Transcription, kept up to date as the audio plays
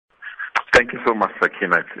Thank you so much,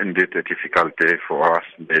 Sakina. It's indeed a difficult day for us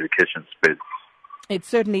in the education space. It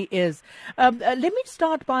certainly is. Let me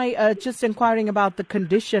start by just inquiring about the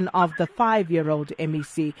condition of the 5-year-old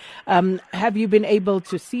MEC. Have you been able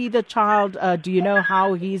to see the child? Do you know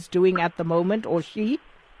how he's doing at the moment, or she?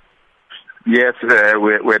 Yes,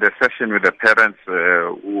 we had a session with the parents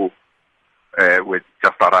who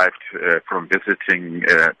just arrived from visiting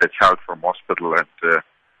the child from hospital, and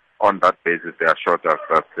on that basis they assured us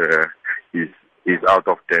that he's out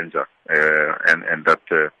of danger, and that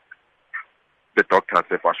the doctors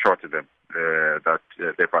have assured them that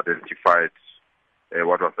they've identified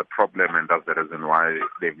what was the problem, and that's the reason why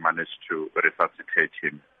they've managed to resuscitate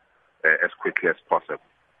him as quickly as possible.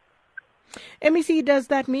 MEC, does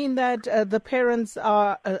that mean that the parents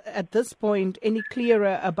are, at this point, any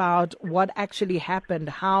clearer about what actually happened,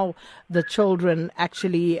 how the children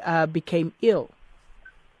actually became ill?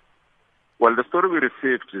 Well, the story we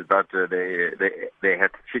received is that they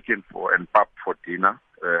had chicken and pap for dinner,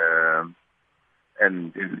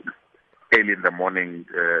 and early in the morning,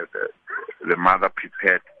 the mother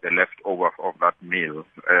prepared the leftovers of that meal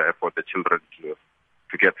for the children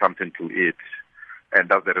to get something to eat. And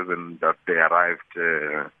that's the reason that they arrived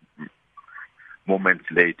moments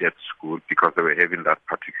late at school, because they were having that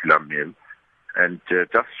particular meal. And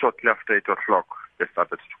just shortly after 8 o'clock, they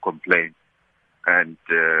started to complain. And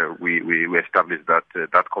we established that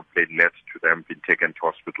that complaint led to them being taken to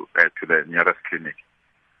hospital, to the nearest clinic.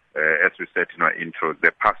 As we said in our intro, they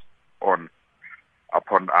passed on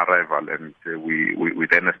upon arrival, and we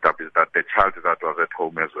then established that the child that was at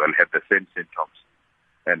home as well had the same symptoms.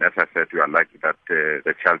 And as I said, we are lucky that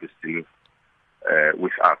the child is still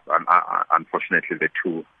with us, and unfortunately the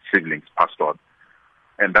two siblings passed on.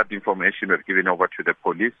 And that information was given over to the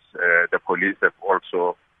police. The police have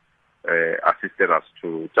also assisted us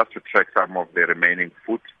to track some of the remaining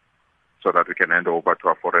food, so that we can hand over to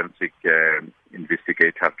our forensic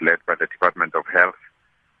investigators led by the Department of Health.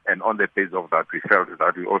 And on the basis of that, we felt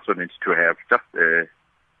that we also need to have just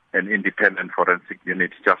an independent forensic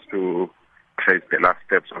unit just to trace the last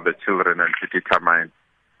steps of the children and to determine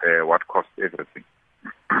what caused everything.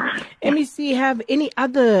 MEC, have any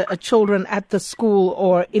other children at the school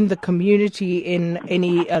or in the community in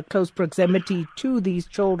any close proximity to these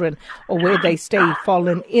children or where they stay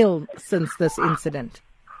fallen ill since this incident?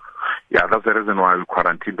 Yeah, that's the reason why we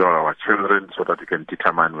quarantined all our children, so that we can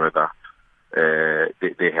determine whether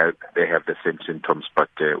they have the same symptoms. But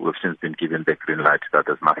we've since been given the green light that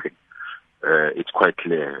there's nothing. It's quite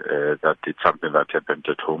clear that it's something that happened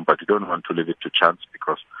at home, but we don't want to leave it to chance,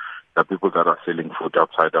 because there are people that are selling food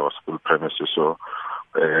outside our school premises. So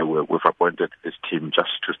we've appointed this team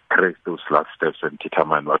just to trace those last steps and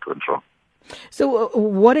determine what went wrong. So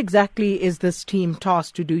what exactly is this team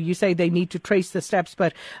tasked to do? You say they need to trace the steps,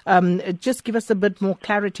 but just give us a bit more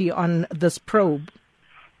clarity on this probe.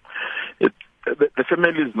 The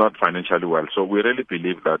family is not financially well, so we really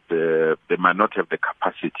believe that they might not have the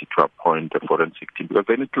capacity to appoint a forensic team, because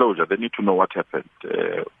they need closure. They need to know what happened,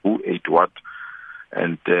 who ate what,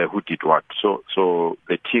 and who did what. So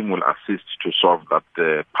the team will assist to solve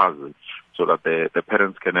that puzzle, so that the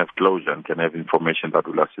parents can have closure and can have information that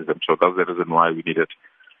will assist them. So that's the reason why we needed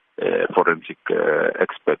forensic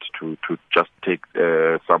experts to just take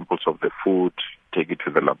samples of the food, take it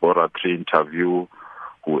to the laboratory, interview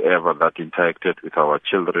whoever that interacted with our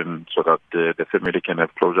children, so that the family can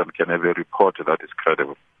have closure and can have a report that is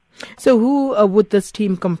credible. So who would this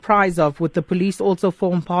team comprise of? Would the police also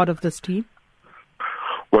form part of this team?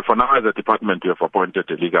 Well, for now, as a department, we have appointed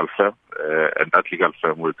a legal firm, and that legal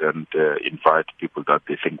firm will then invite people that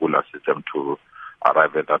they think will assist them to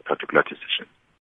arrive at that particular decision.